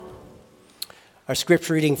Our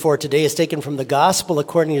scripture reading for today is taken from the Gospel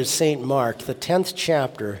according to St. Mark, the 10th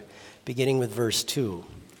chapter, beginning with verse 2.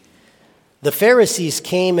 The Pharisees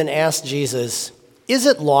came and asked Jesus, "Is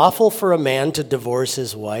it lawful for a man to divorce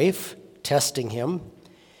his wife?" testing him.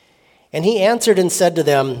 And he answered and said to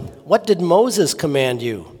them, "What did Moses command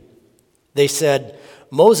you?" They said,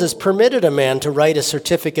 "Moses permitted a man to write a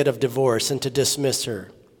certificate of divorce and to dismiss her."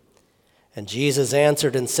 And Jesus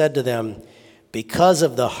answered and said to them, "Because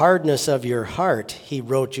of the hardness of your heart, he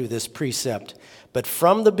wrote you this precept. But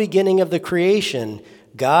from the beginning of the creation,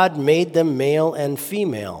 God made them male and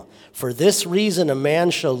female. For this reason, a man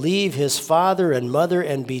shall leave his father and mother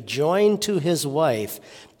and be joined to his wife,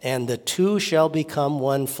 and the two shall become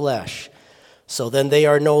one flesh. So then they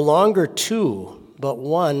are no longer two, but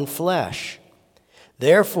one flesh.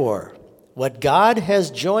 Therefore, what God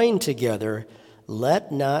has joined together, let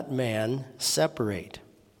not man separate."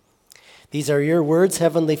 These are your words,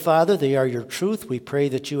 Heavenly Father. They are your truth. We pray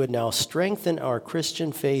that you would now strengthen our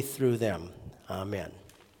Christian faith through them. Amen.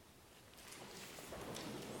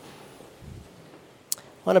 I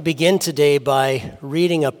want to begin today by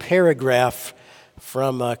reading a paragraph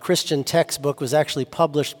from a Christian textbook. It was actually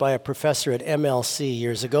published by a professor at MLC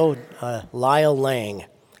years ago, Lyle Lang.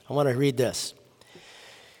 I want to read this.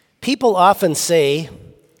 People often say,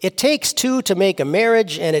 "It takes two to make a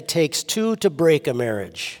marriage, and it takes two to break a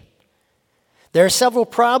marriage." There are several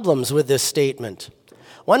problems with this statement.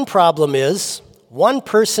 One problem is one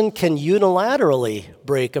person can unilaterally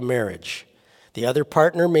break a marriage. The other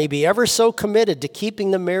partner may be ever so committed to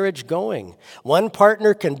keeping the marriage going. One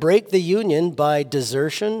partner can break the union by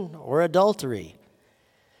desertion or adultery.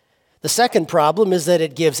 The second problem is that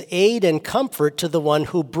it gives aid and comfort to the one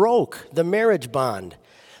who broke the marriage bond.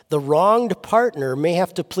 The wronged partner may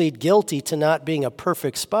have to plead guilty to not being a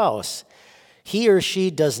perfect spouse. He or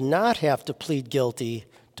she does not have to plead guilty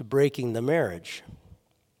to breaking the marriage.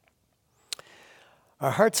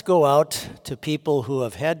 Our hearts go out to people who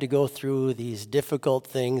have had to go through these difficult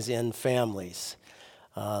things in families.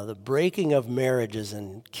 The breaking of marriages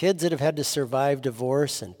and kids that have had to survive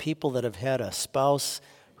divorce and people that have had a spouse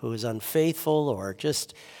who is unfaithful or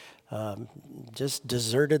just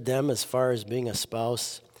deserted them as far as being a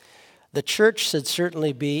spouse. The church should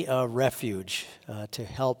certainly be a refuge to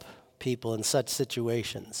help people in such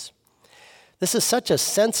situations. This is such a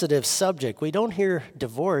sensitive subject. We don't hear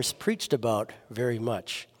divorce preached about very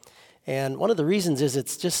much. And one of the reasons is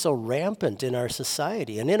it's just so rampant in our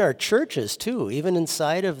society and in our churches too, even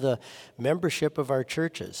inside of the membership of our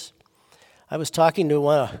churches. I was talking to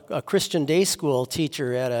a Christian day school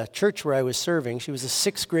teacher at a church where I was serving. She was a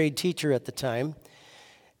 6th grade teacher at the time.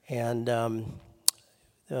 And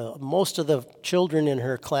most of the children in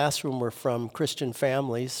her classroom were from Christian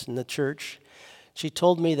families in the church. She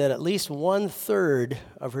told me that at least 1/3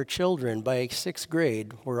 of her children by 6th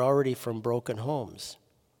grade were already from broken homes.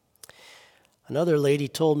 Another lady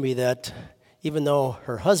told me that even though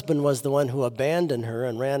her husband was the one who abandoned her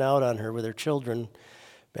and ran out on her with her children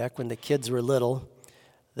back when the kids were little,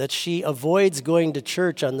 that she avoids going to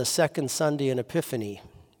church on the second Sunday in Epiphany,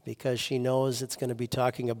 because she knows it's going to be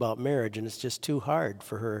talking about marriage, and it's just too hard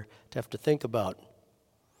for her to have to think about.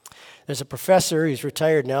 There's a professor, he's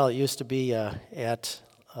retired now, that used to be at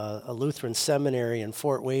a Lutheran seminary in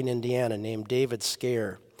Fort Wayne, Indiana, named David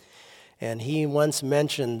Scare. And he once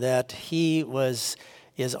mentioned that he was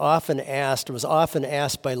often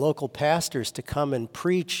asked by local pastors to come and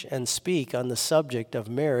preach and speak on the subject of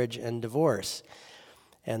marriage and divorce.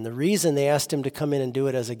 And the reason they asked him to come in and do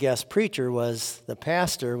it as a guest preacher was the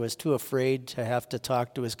pastor was too afraid to have to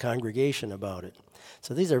talk to his congregation about it.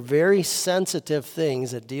 So these are very sensitive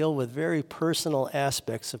things that deal with very personal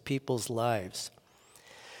aspects of people's lives.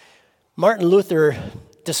 Martin Luther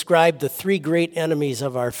described the 3 great enemies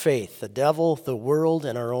of our faith: the devil, the world,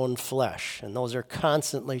 and our own flesh. And those are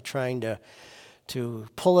constantly trying to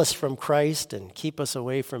pull us from Christ and keep us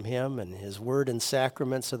away from him and his word and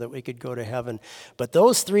sacrament so that we could go to heaven. But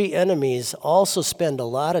those 3 enemies also spend a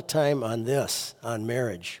lot of time on this, on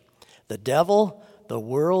marriage. The devil, the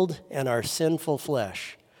world, and our sinful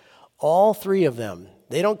flesh. All 3 of them.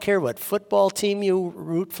 They don't care what football team you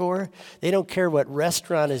root for. They don't care what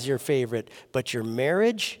restaurant is your favorite. But your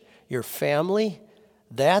marriage, your family,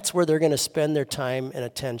 that's where they're going to spend their time and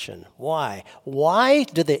attention. Why? Why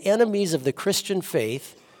do the enemies of the Christian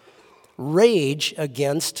faith rage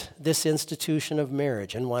against this institution of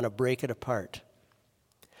marriage and want to break it apart?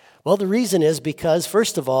 Well, the reason is because,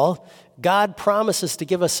 first of all, God promises to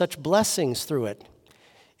give us such blessings through it.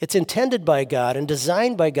 It's intended by God and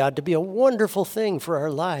designed by God to be a wonderful thing for our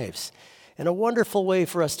lives and a wonderful way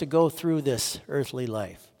for us to go through this earthly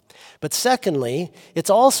life. But secondly, it's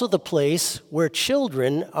also the place where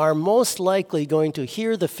children are most likely going to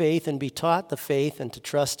hear the faith and be taught the faith and to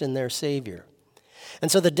trust in their Savior. And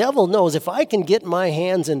so the devil knows if I can get my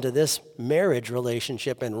hands into this marriage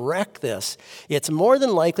relationship and wreck this, it's more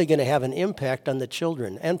than likely going to have an impact on the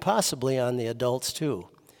children and possibly on the adults too.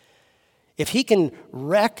 If he can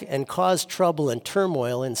wreck and cause trouble and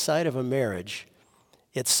turmoil inside of a marriage,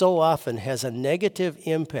 it so often has a negative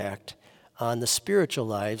impact on the spiritual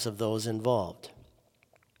lives of those involved.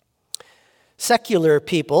 Secular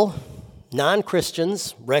people,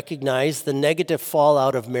 non-Christians, recognize the negative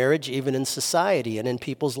fallout of marriage even in society and in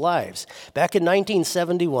people's lives. Back in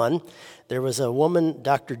 1971, there was a woman,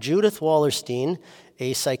 Dr. Judith Wallerstein,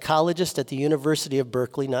 a psychologist at the University of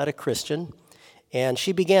Berkeley, not a Christian, and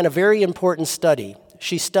she began a very important study.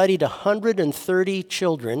 She studied 130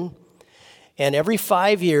 children, and every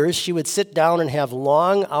 5 years she would sit down and have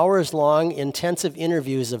long, hours-long, intensive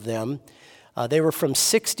interviews of them. They were from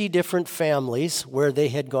 60 different families where they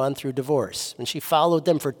had gone through divorce. And she followed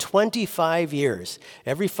them for 25 years.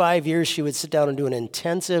 Every 5 years she would sit down and do an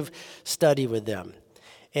intensive study with them.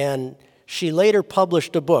 And she later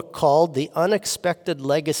published a book called The Unexpected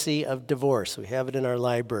Legacy of Divorce. We have it in our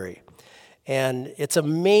library. And it's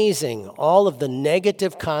amazing all of the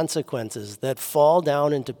negative consequences that fall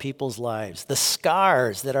down into people's lives, the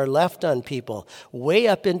scars that are left on people way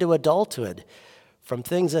up into adulthood from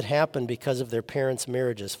things that happen because of their parents'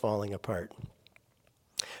 marriages falling apart.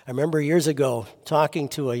 I remember years ago talking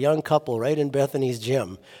to a young couple right in Bethany's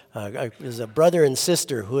gym. It was a brother and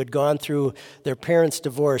sister who had gone through their parents'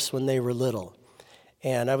 divorce when they were little.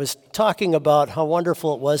 And I was talking about how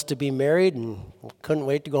wonderful it was to be married and couldn't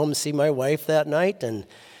wait to go home and see my wife that night. And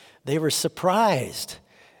they were surprised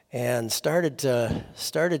and started to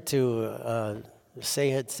say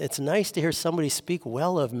it's nice to hear somebody speak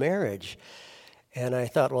well of marriage. And I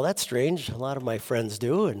thought, well, that's strange. A lot of my friends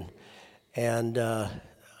do. And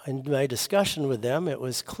in my discussion with them, it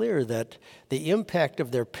was clear that the impact of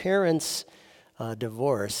their parents'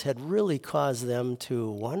 divorce had really caused them to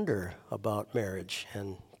wonder about marriage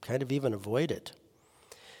and kind of even avoid it.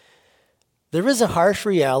 There is a harsh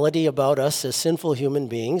reality about us as sinful human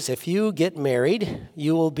beings. If you get married,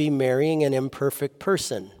 you will be marrying an imperfect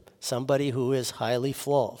person, somebody who is highly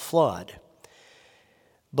flawed.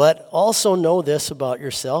 But also know this about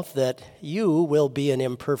yourself, that you will be an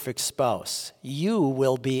imperfect spouse. You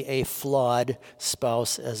will be a flawed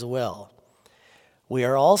spouse as well. We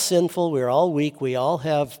are all sinful, we are all weak, we all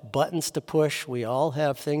have buttons to push, we all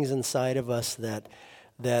have things inside of us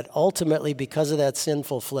that ultimately, because of that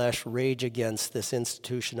sinful flesh, rage against this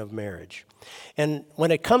institution of marriage. And when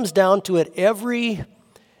it comes down to it, every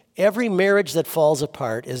marriage that falls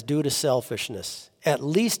apart is due to selfishness, at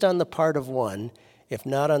least on the part of one, if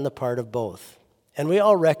not on the part of both. And we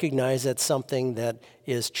all recognize that's something that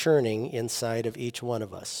is churning inside of each one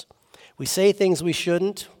of us. We say things we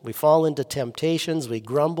shouldn't, we fall into temptations, we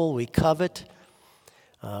grumble, we covet,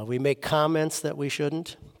 we make comments that we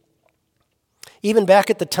shouldn't. Even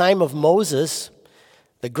back at the time of Moses,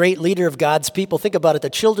 the great leader of God's people, think about it,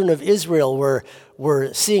 the children of Israel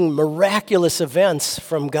were seeing miraculous events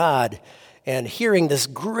from God and hearing this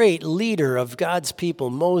great leader of God's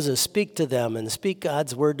people, Moses, speak to them and speak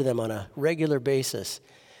God's word to them on a regular basis.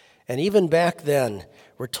 And even back then,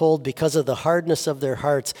 we're told because of the hardness of their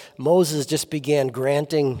hearts, Moses just began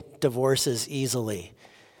granting divorces easily.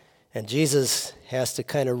 And Jesus has to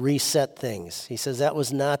kind of reset things. He says that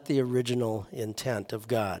was not the original intent of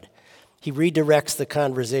God. He redirects the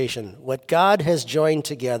conversation. What God has joined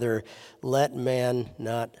together, let man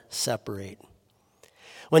not separate.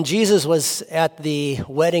 When Jesus was at the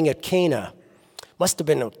wedding at Cana, must have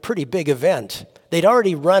been a pretty big event. They'd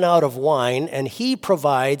already run out of wine, and he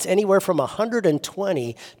provides anywhere from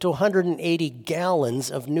 120 to 180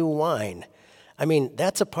 gallons of new wine. I mean,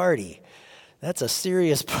 that's a party. That's a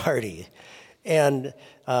serious party. And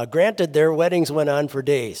granted, their weddings went on for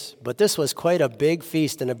days, but this was quite a big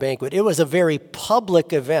feast and a banquet. It was a very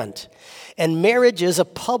public event. And marriage is a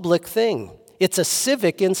public thing. It's a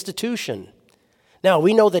civic institution. Now,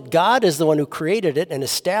 we know that God is the one who created it and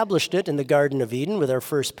established it in the Garden of Eden with our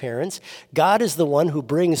first parents. God is the one who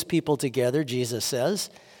brings people together, Jesus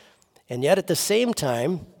says. And yet at the same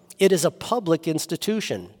time, it is a public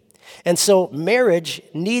institution. And so marriage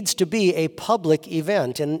needs to be a public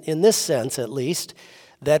event, and in this sense at least,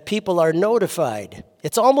 that people are notified.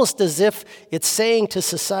 It's almost as if it's saying to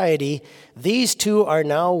society, these two are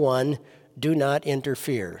now one, do not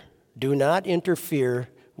interfere. Do not interfere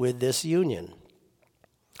with this union.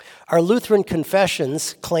 Our Lutheran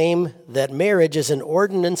confessions claim that marriage is an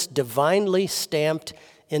ordinance divinely stamped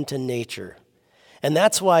into nature. And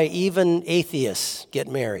that's why even atheists get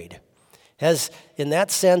married. In that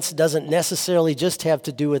sense, doesn't necessarily just have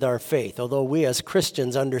to do with our faith, although we as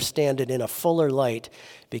Christians understand it in a fuller light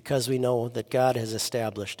because we know that God has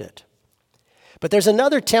established it. But there's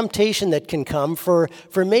another temptation that can come for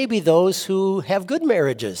maybe those who have good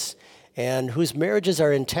marriages and whose marriages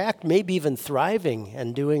are intact, maybe even thriving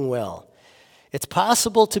and doing well. It's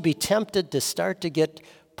possible to be tempted to start to get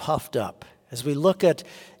puffed up as we look at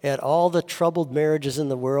all the troubled marriages in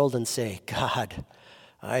the world and say, God,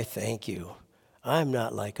 I thank you. I'm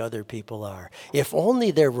not like other people are. If only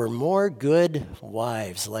there were more good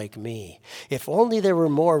wives like me. If only there were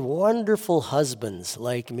more wonderful husbands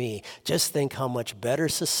like me. Just think how much better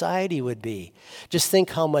society would be. Just think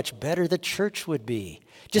how much better the church would be.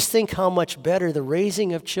 Just think how much better the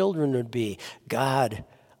raising of children would be. God,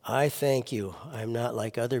 I thank you. I'm not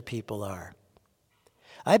like other people are.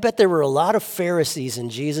 I bet there were a lot of Pharisees in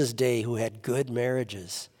Jesus' day who had good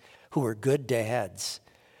marriages, who were good dads,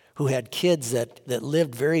 who had kids that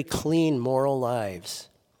lived very clean, moral lives.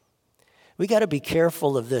 We got to be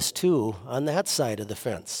careful of this too on that side of the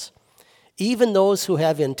fence. Even those who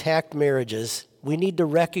have intact marriages, we need to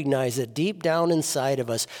recognize that deep down inside of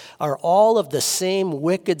us are all of the same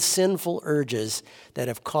wicked, sinful urges that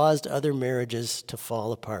have caused other marriages to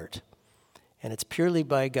fall apart. And it's purely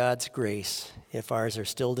by God's grace if ours are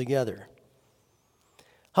still together.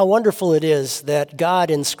 How wonderful it is that God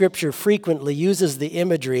in Scripture frequently uses the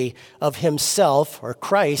imagery of himself, or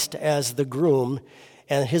Christ, as the groom,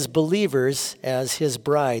 and his believers as his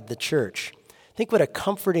bride, the church. Think what a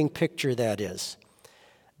comforting picture that is.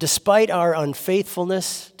 Despite our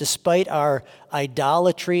unfaithfulness, despite our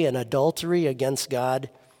idolatry and adultery against God,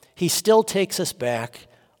 he still takes us back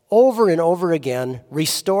over and over again,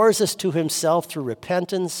 restores us to himself through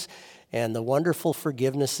repentance and the wonderful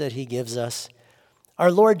forgiveness that he gives us.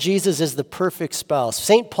 Our Lord Jesus is the perfect spouse.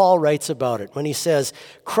 St. Paul writes about it when he says,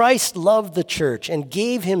 Christ loved the church and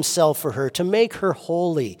gave himself for her to make her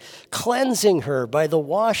holy, cleansing her by the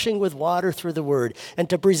washing with water through the word, and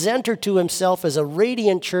to present her to himself as a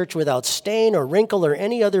radiant church without stain or wrinkle or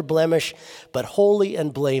any other blemish, but holy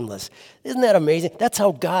and blameless. Isn't that amazing? That's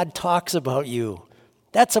how God talks about you.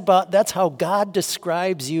 That's how God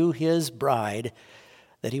describes you, his bride,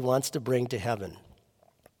 that he wants to bring to heaven.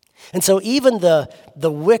 And so even the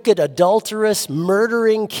wicked, adulterous,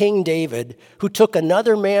 murdering King David, who took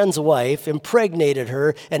another man's wife, impregnated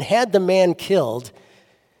her, and had the man killed,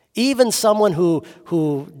 even someone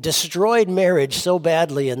who destroyed marriage so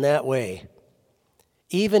badly in that way,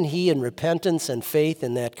 even he in repentance and faith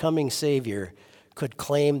in that coming Savior could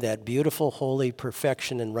claim that beautiful, holy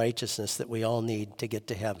perfection and righteousness that we all need to get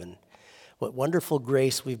to heaven. What wonderful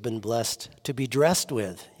grace we've been blessed to be dressed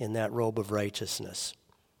with in that robe of righteousness.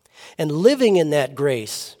 And living in that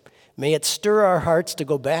grace, may it stir our hearts to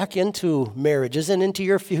go back into marriages and into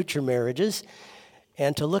your future marriages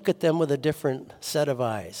and to look at them with a different set of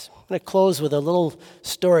eyes. I'm going to close with a little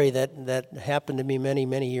story that happened to me many,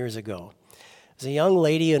 many years ago. There's a young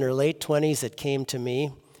lady in her late 20s that came to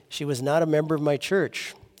me. She was not a member of my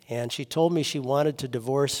church, and she told me she wanted to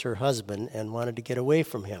divorce her husband and wanted to get away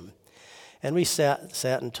from him. And we sat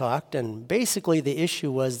and talked, and basically the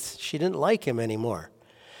issue was she didn't like him anymore.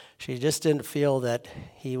 She just didn't feel that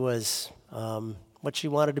he was what she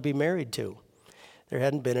wanted to be married to. There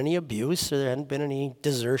hadn't been any abuse, or there hadn't been any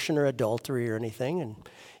desertion or adultery or anything. And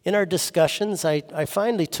in our discussions, I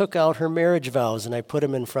finally took out her marriage vows, and I put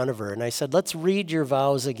them in front of her. And I said, let's read your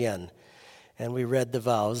vows again. And we read the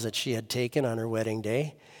vows that she had taken on her wedding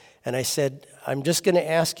day. And I said, I'm just going to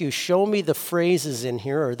ask you, show me the phrases in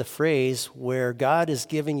here, or the phrase where God is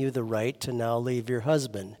giving you the right to now leave your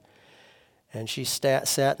husband. And she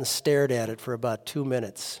sat and stared at it for about 2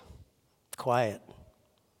 minutes, quiet.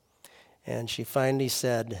 And she finally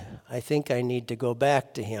said, I think I need to go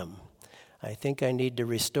back to him. I think I need to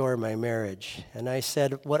restore my marriage. And I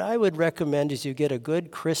said, what I would recommend is you get a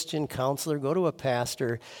good Christian counselor, go to a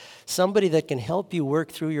pastor, somebody that can help you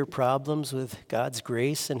work through your problems with God's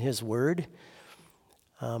grace and his word.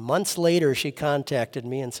 Months later, she contacted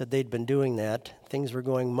me and said they'd been doing that. Things were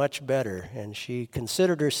going much better, and she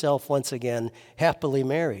considered herself once again happily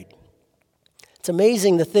married. It's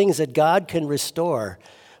amazing the things that God can restore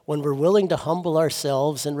when we're willing to humble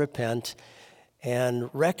ourselves and repent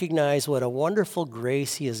and recognize what a wonderful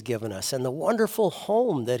grace he has given us and the wonderful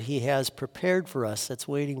home that he has prepared for us that's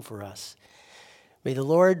waiting for us. May the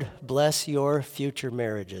Lord bless your future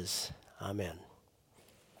marriages. Amen.